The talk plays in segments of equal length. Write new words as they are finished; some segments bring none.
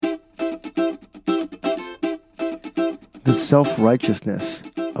The self-righteousness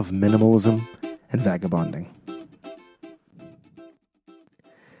of minimalism and vagabonding.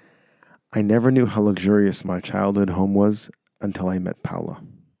 I never knew how luxurious my childhood home was until I met Paula.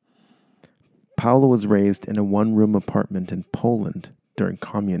 Paula was raised in a one-room apartment in Poland during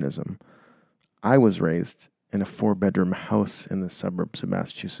communism. I was raised in a 4-bedroom house in the suburbs of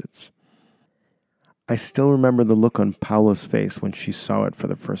Massachusetts. I still remember the look on Paula's face when she saw it for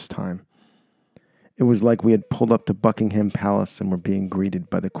the first time. It was like we had pulled up to Buckingham Palace and were being greeted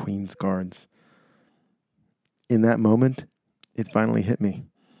by the Queen's guards. In that moment, it finally hit me.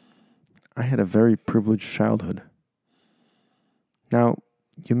 I had a very privileged childhood. Now,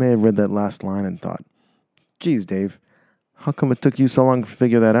 you may have read that last line and thought, "Geez, Dave, how come it took you so long to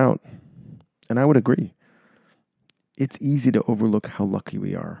figure that out?" And I would agree. It's easy to overlook how lucky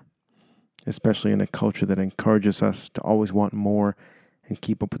we are, especially in a culture that encourages us to always want more and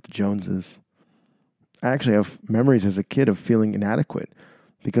keep up with the Joneses. I actually have memories as a kid of feeling inadequate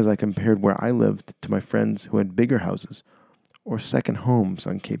because I compared where I lived to my friends who had bigger houses or second homes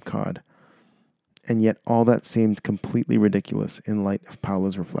on Cape Cod. And yet all that seemed completely ridiculous in light of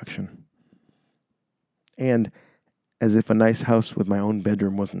Paula's reflection. And as if a nice house with my own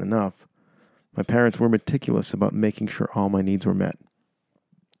bedroom wasn't enough, my parents were meticulous about making sure all my needs were met.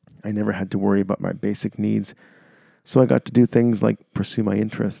 I never had to worry about my basic needs, so I got to do things like pursue my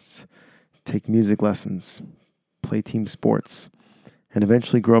interests, take music lessons, play team sports, and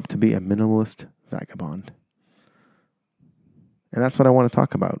eventually grow up to be a minimalist vagabond. And that's what I want to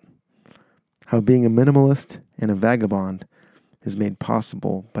talk about. How being a minimalist and a vagabond is made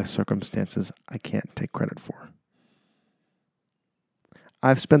possible by circumstances I can't take credit for.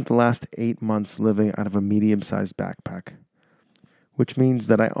 I've spent the last 8 months living out of a medium-sized backpack, which means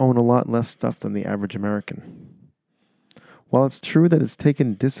that I own a lot less stuff than the average American. While it's true that it's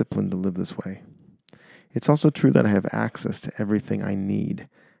taken discipline to live this way, it's also true that I have access to everything I need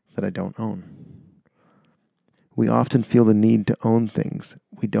that I don't own. We often feel the need to own things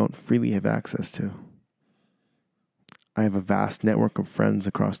we don't freely have access to. I have a vast network of friends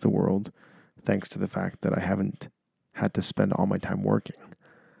across the world, thanks to the fact that I haven't had to spend all my time working.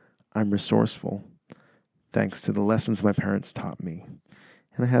 I'm resourceful, thanks to the lessons my parents taught me.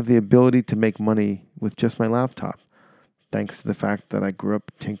 And I have the ability to make money with just my laptop, thanks to the fact that I grew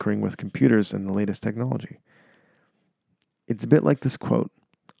up tinkering with computers and the latest technology. It's a bit like this quote,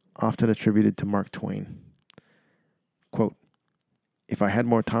 often attributed to Mark Twain. Quote, "If I had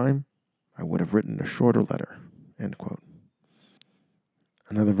more time, I would have written a shorter letter." End quote.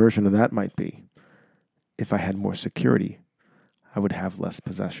 Another version of that might be, "If I had more security, I would have less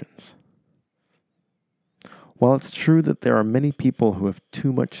possessions." While it's true that there are many people who have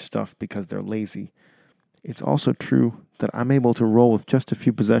too much stuff because they're lazy, it's also true that I'm able to roll with just a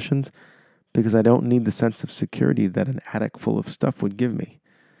few possessions because I don't need the sense of security that an attic full of stuff would give me,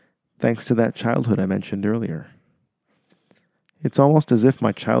 thanks to that childhood I mentioned earlier. It's almost as if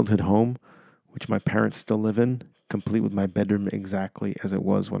my childhood home, which my parents still live in, complete with my bedroom exactly as it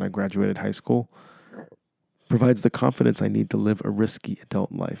was when I graduated high school, provides the confidence I need to live a risky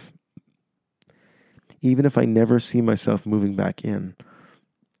adult life. Even if I never see myself moving back in,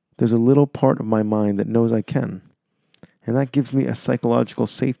 there's a little part of my mind that knows I can, and that gives me a psychological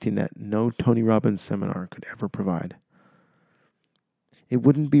safety net no Tony Robbins seminar could ever provide. It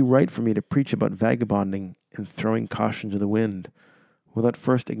wouldn't be right for me to preach about vagabonding and throwing caution to the wind without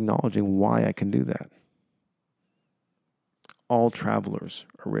first acknowledging why I can do that. All travelers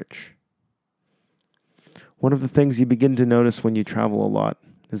are rich. One of the things you begin to notice when you travel a lot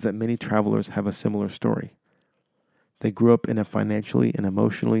is that many travelers have a similar story. They grew up in a financially and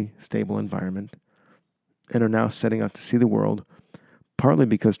emotionally stable environment and are now setting out to see the world, partly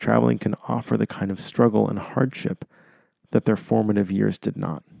because traveling can offer the kind of struggle and hardship that their formative years did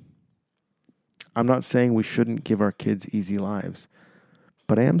not. I'm not saying we shouldn't give our kids easy lives,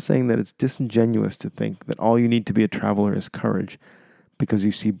 but I am saying that it's disingenuous to think that all you need to be a traveler is courage because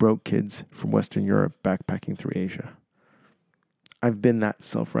you see broke kids from Western Europe backpacking through Asia. I've been that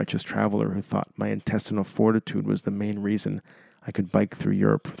self-righteous traveler who thought my intestinal fortitude was the main reason I could bike through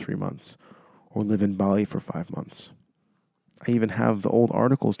Europe for 3 months or live in Bali for 5 months. I even have the old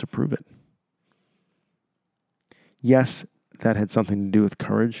articles to prove it. Yes, that had something to do with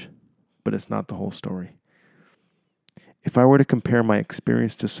courage, but it's not the whole story. If I were to compare my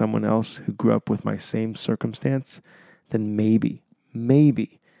experience to someone else who grew up with my same circumstance, then maybe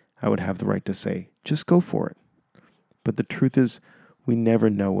I would have the right to say, just go for it. But the truth is, we never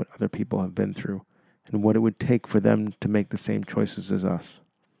know what other people have been through and what it would take for them to make the same choices as us.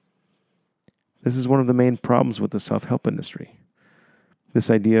 This is one of the main problems with the self-help industry. This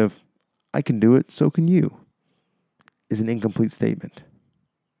idea of, I can do it, so can you. is an incomplete statement.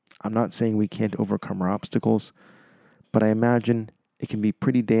 I'm not saying we can't overcome our obstacles, but I imagine it can be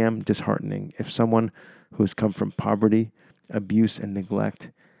pretty damn disheartening if someone who has come from poverty, abuse, and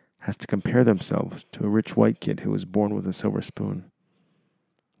neglect has to compare themselves to a rich white kid who was born with a silver spoon.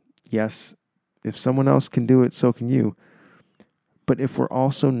 Yes, if someone else can do it, so can you. But if we're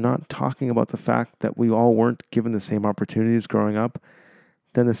also not talking about the fact that we all weren't given the same opportunities growing up,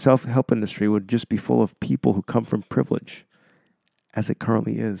 then the self-help industry would just be full of people who come from privilege, as it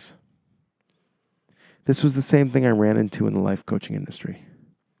currently is. This was the same thing I ran into in the life coaching industry.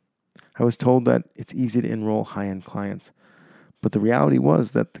 I was told that it's easy to enroll high-end clients, but the reality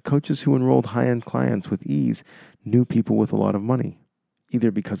was that the coaches who enrolled high-end clients with ease knew people with a lot of money,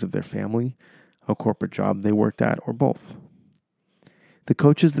 either because of their family, a corporate job they worked at, or both. The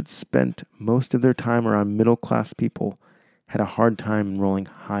coaches that spent most of their time around middle-class people had a hard time enrolling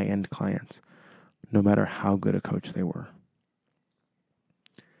high-end clients, no matter how good a coach they were.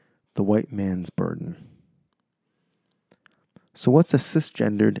 The white man's burden. So what's a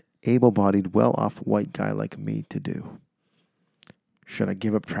cisgendered, able-bodied, well-off white guy like me to do? Should I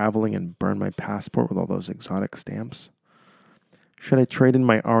give up traveling and burn my passport with all those exotic stamps? Should I trade in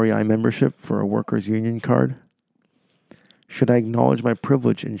my REI membership for a workers' union card? Should I acknowledge my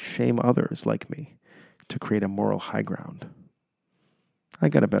privilege and shame others like me to create a moral high ground? I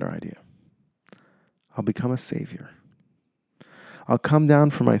got a better idea. I'll become a savior. I'll come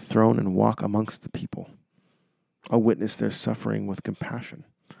down from my throne and walk amongst the people. I'll witness their suffering with compassion.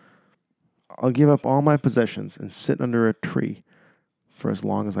 I'll give up all my possessions and sit under a tree for as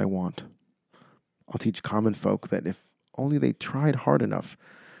long as I want. I'll teach common folk that if only they tried hard enough,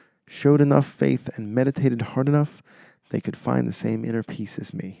 showed enough faith, and meditated hard enough, they could find the same inner peace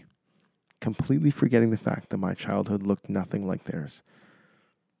as me, completely forgetting the fact that my childhood looked nothing like theirs.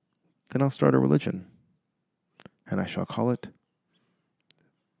 Then I'll start a religion, and I shall call it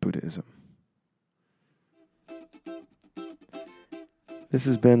Buddhism. This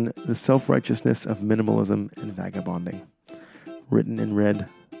has been The Self-Righteousness of Minimalism and Vagabonding, written and read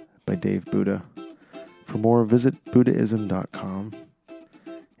by Dave Buddha. For more, visit Buddhism.com.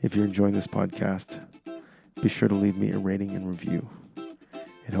 If you're enjoying this podcast, be sure to leave me a rating and review.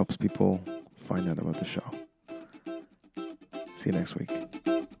 It helps people find out about the show. See you next week.